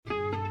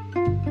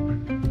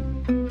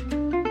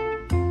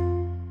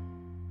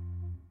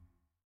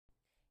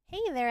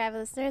avid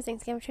listeners.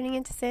 Thanks again for tuning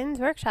into Sin's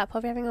Workshop.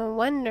 Hope you're having a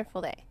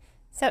wonderful day.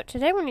 So,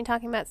 today we're going to be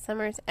talking about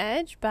Summer's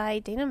Edge by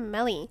Dana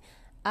Meli.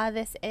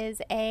 This is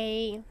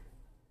a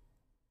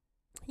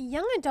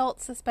young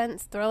adult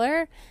suspense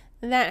thriller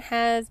that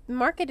has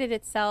marketed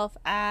itself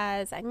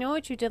as I Know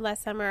What You Did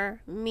Last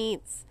Summer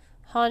meets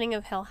Haunting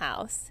of Hill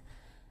House.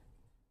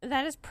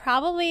 That is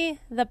probably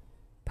the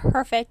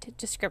perfect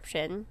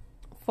description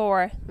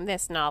for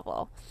this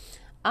novel.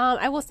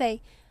 I will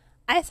say,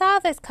 I saw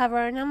this cover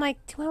and I'm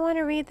like, do I want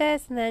to read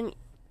this? And then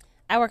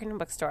I work in a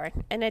bookstore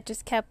and it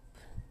just kept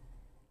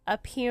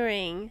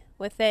appearing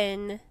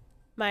within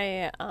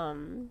my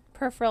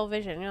peripheral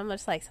vision. And I'm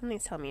just like,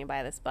 something's telling me to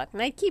buy this book.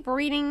 And I keep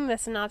reading the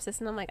synopsis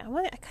and I'm like, I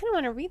kind of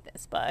want to read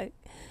this book.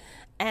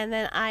 And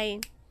then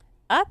I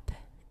up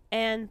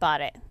and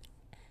bought it.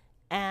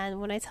 And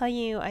when I tell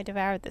you I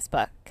devoured this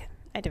book,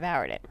 I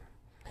devoured it.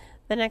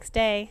 The next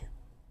day,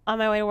 on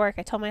my way to work,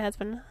 I told my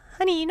husband,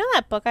 honey, you know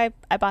that book I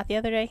bought the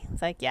other day?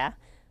 He's like, yeah.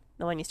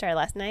 The one you started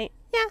last night?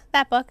 Yeah,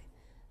 that book.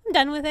 I'm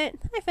done with it.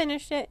 I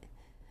finished it.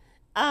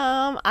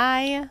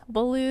 I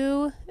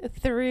blew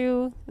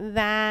through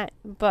that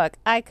book.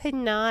 I could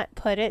not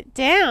put it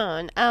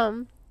down.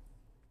 And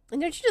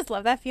don't you just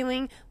love that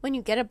feeling when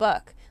you get a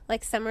book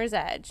like Summer's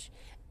Edge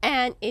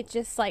and it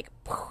just like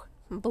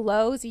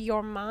blows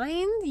your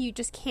mind? You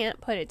just can't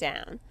put it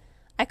down.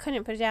 I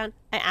couldn't put it down.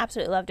 I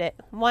absolutely loved it.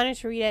 Wanted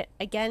to read it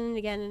again and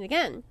again and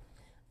again.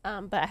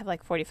 But I have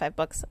like 45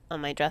 books on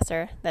my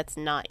dresser. That's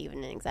not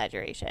even an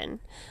exaggeration.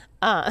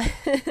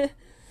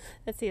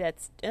 Let's see,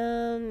 that's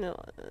 10,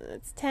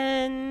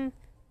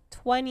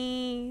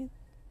 20,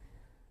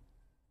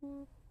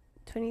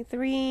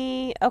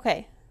 23.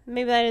 Okay,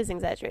 maybe that is an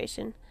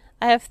exaggeration.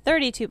 I have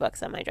 32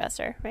 books on my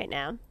dresser right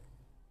now.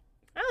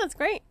 Oh, that's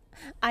great.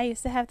 I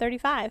used to have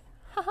 35.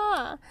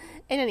 Haha.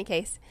 In any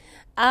case,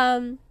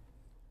 I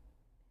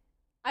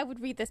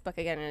would read this book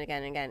again and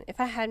again and again if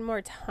I had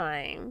more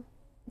time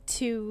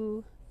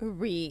to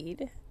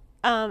read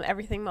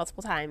everything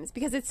multiple times,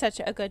 because it's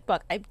such a good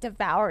book. I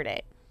devoured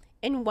it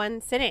in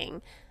one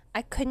sitting.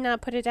 I could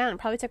not put it down. It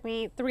probably took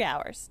me 3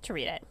 hours to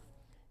read it.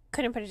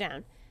 Couldn't put it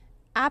down.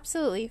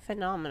 Absolutely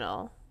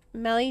phenomenal.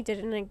 Meli did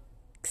an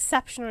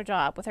exceptional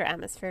job with her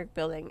atmospheric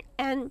building.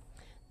 And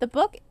the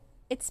book,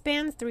 it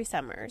spans 3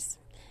 summers.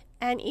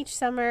 And each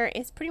summer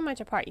is pretty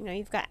much a part. You know,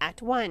 you've got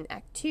Act 1,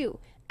 Act 2,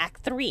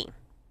 Act 3.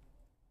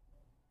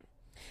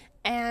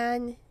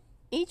 And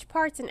each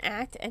part's an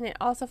act, and it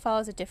also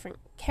follows a different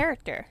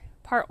character.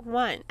 Part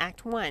 1,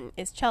 Act 1,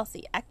 is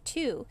Chelsea. Act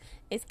 2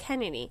 is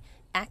Kennedy.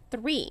 Act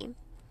 3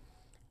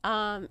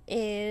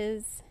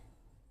 is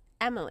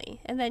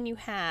Emily. And then you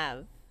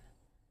have,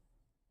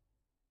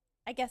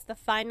 I guess, the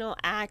final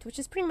act, which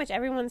is pretty much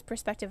everyone's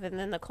perspective, and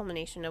then the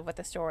culmination of what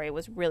the story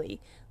was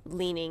really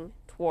leaning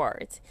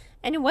towards.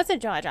 And it was a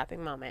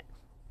jaw-dropping moment.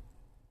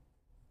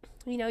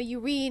 You know, you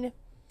read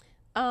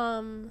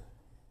the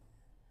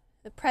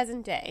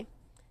present day,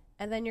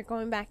 and then you're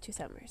going back 2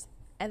 summers,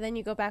 and then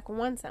you go back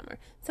 1 summer.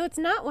 So it's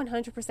not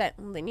 100%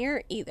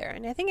 linear either,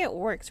 and I think it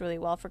works really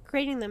well for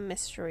creating the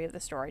mystery of the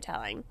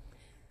storytelling.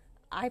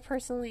 I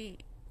personally,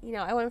 you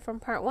know, I went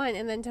from part 1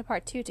 and then to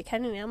part 2 to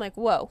Kennedy. I'm like,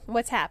 whoa,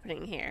 what's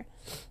happening here?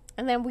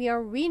 And then we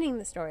are reading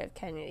the story of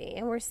Kennedy,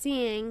 and we're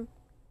seeing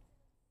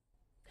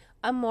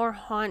a more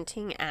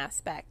haunting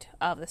aspect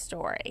of the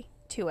story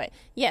to it.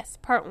 Yes,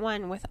 part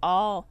 1 with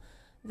all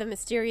the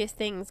mysterious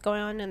things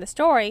going on in the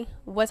story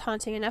was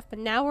haunting enough, but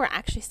now we're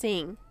actually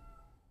seeing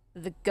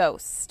the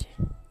ghost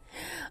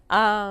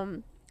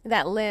that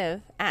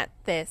live at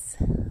this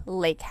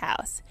lake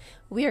house.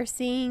 We are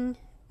seeing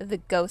the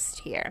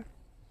ghost here,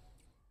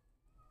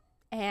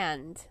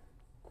 and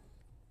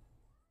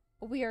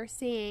we are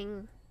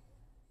seeing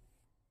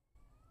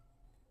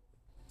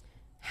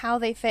how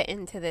they fit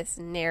into this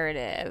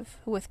narrative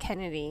with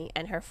Kennedy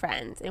and her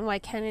friends, and why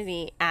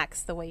Kennedy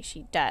acts the way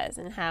she does,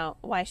 and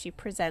why she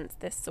presents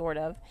this sort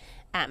of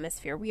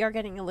atmosphere. We are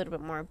getting a little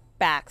bit more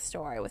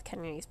backstory with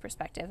Kennedy's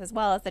perspective, as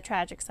well as the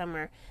tragic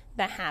summer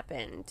that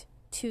happened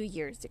 2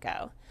 years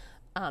ago.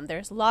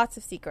 There's lots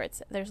of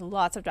secrets. There's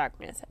lots of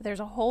darkness. There's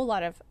a whole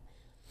lot of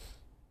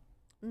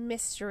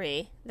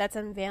mystery that's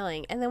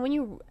unveiling. And then when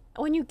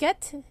you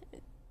get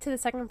to the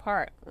second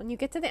part, when you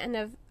get to the end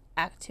of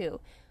Act 2,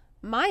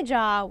 my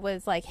jaw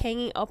was like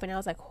hanging open. I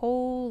was like,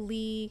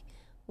 holy,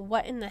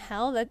 what in the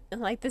hell?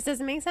 This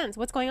doesn't make sense.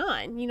 What's going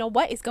on? You know,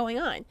 what is going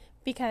on?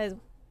 Because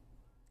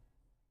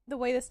the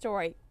way the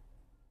story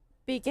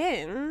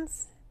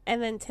begins, and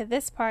then to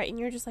this part, and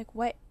you're just like,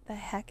 what the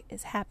heck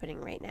is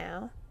happening right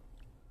now?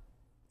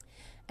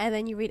 And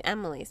then you read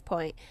Emily's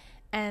point,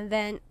 and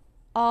then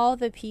all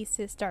the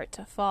pieces start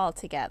to fall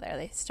together.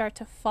 They start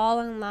to fall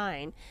in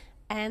line,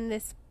 and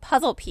this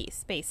puzzle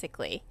piece,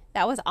 basically,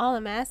 that was all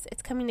a mess,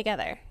 it's coming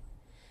together.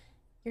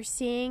 You're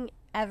seeing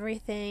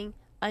everything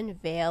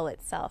unveil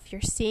itself. You're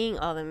seeing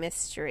all the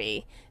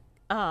mystery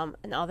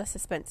and all the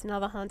suspense and all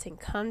the haunting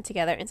come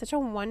together in such a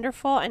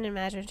wonderful and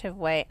imaginative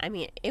way. I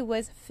mean, it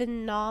was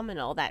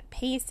phenomenal. That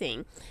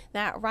pacing,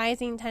 that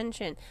rising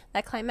tension,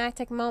 that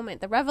climactic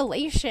moment, the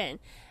revelation.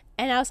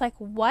 And I was like,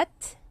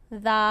 what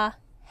the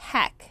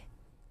heck?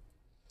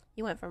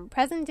 You went from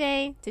present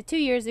day to 2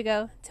 years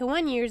ago to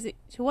 1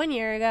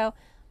 year ago,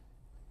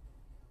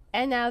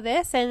 and now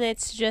this, and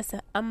it's just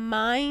a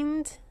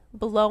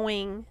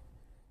mind-blowing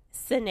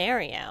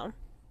scenario.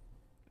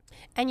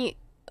 And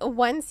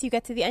once you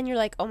get to the end, you're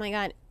like, oh my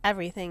God,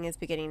 everything is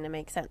beginning to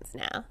make sense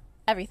now.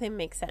 Everything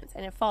makes sense,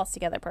 and it falls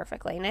together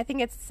perfectly. And I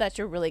think it's such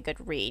a really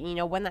good read,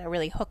 one that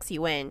really hooks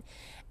you in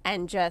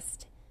and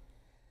just,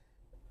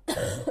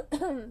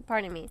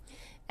 pardon me,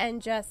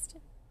 and just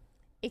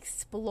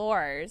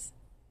explores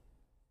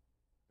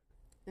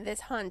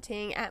this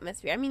haunting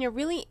atmosphere. I mean, it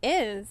really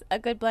is a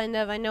good blend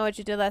of I Know What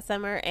You Did Last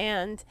Summer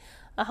and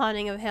A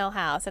Haunting of Hill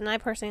House. And I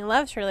personally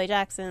love Shirley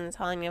Jackson's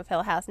Haunting of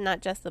Hill House,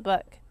 not just the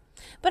book.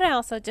 But I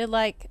also did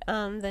like the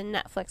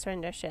Netflix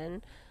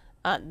rendition,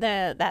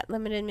 that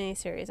limited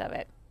miniseries of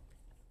it.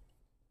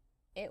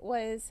 It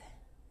was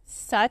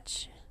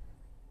such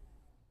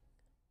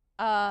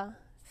a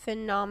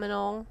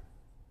phenomenal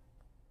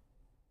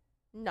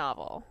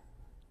novel.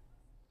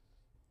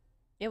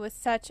 It was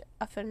such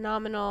a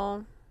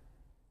phenomenal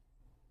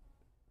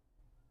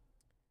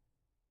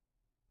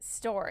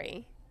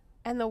story,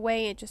 and the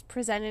way it just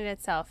presented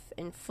itself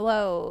and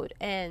flowed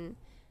and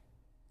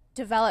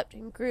developed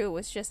and grew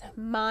was just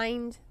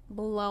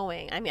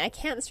mind-blowing. I mean, I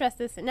can't stress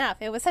this enough.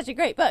 It was such a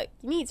great book.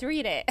 You need to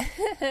read it.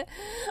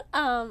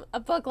 A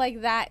book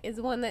like that is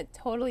one that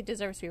totally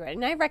deserves to be read,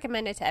 and I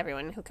recommend it to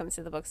everyone who comes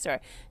to the bookstore.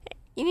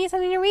 You need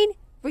something to read?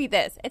 Read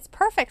this. It's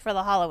perfect for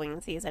the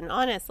Halloween season,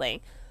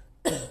 honestly.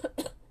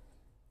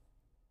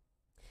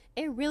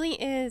 It really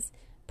is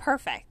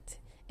perfect.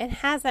 It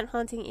has that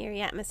haunting,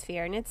 eerie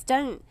atmosphere, and it's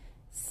done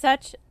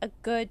such a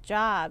good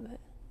job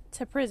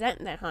to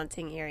present that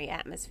haunting, eerie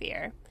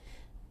atmosphere.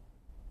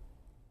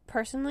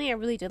 Personally, I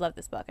really did love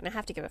this book, and I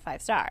have to give it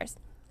 5 stars.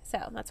 So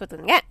that's what we're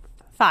going to get.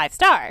 5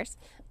 stars.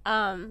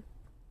 In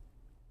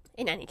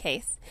any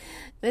case,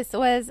 this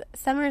was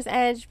Summer's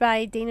Edge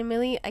by Dana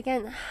Milley.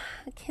 Again,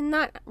 I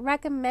cannot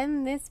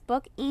recommend this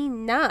book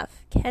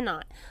enough.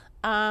 Cannot.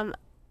 5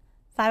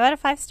 out of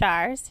 5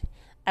 stars.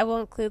 I will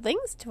include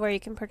links to where you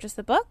can purchase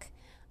the book.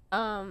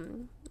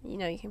 You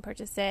can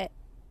purchase it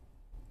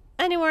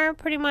anywhere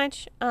pretty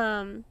much.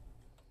 And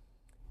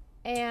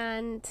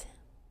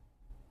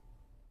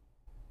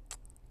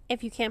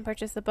if you can't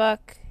purchase the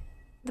book,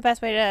 the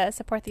best way to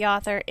support the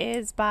author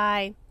is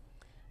by,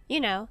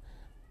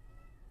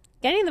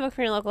 getting the book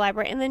from your local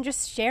library and then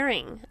just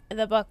sharing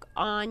the book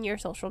on your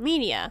social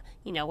media,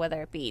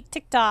 whether it be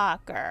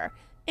TikTok or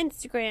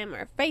Instagram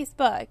or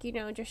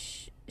Facebook,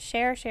 just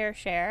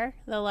share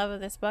the love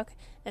of this book.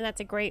 And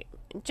that's a great,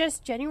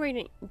 just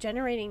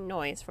generating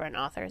noise for an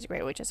author is a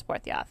great way to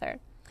support the author.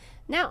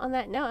 Now, on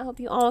that note, I hope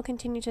you all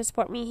continue to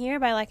support me here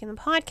by liking the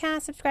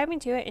podcast, subscribing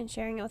to it, and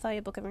sharing it with all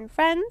your book loving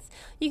friends.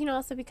 You can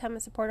also become a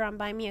supporter on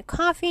Buy Me a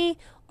Coffee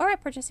or by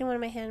purchasing one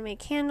of my handmade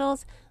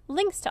candles.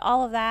 Links to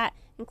all of that,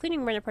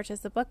 including where to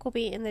purchase the book, will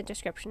be in the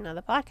description of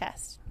the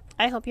podcast.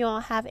 I hope you all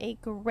have a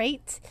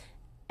great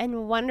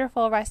and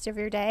wonderful rest of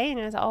your day, and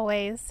as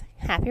always,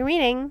 happy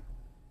reading.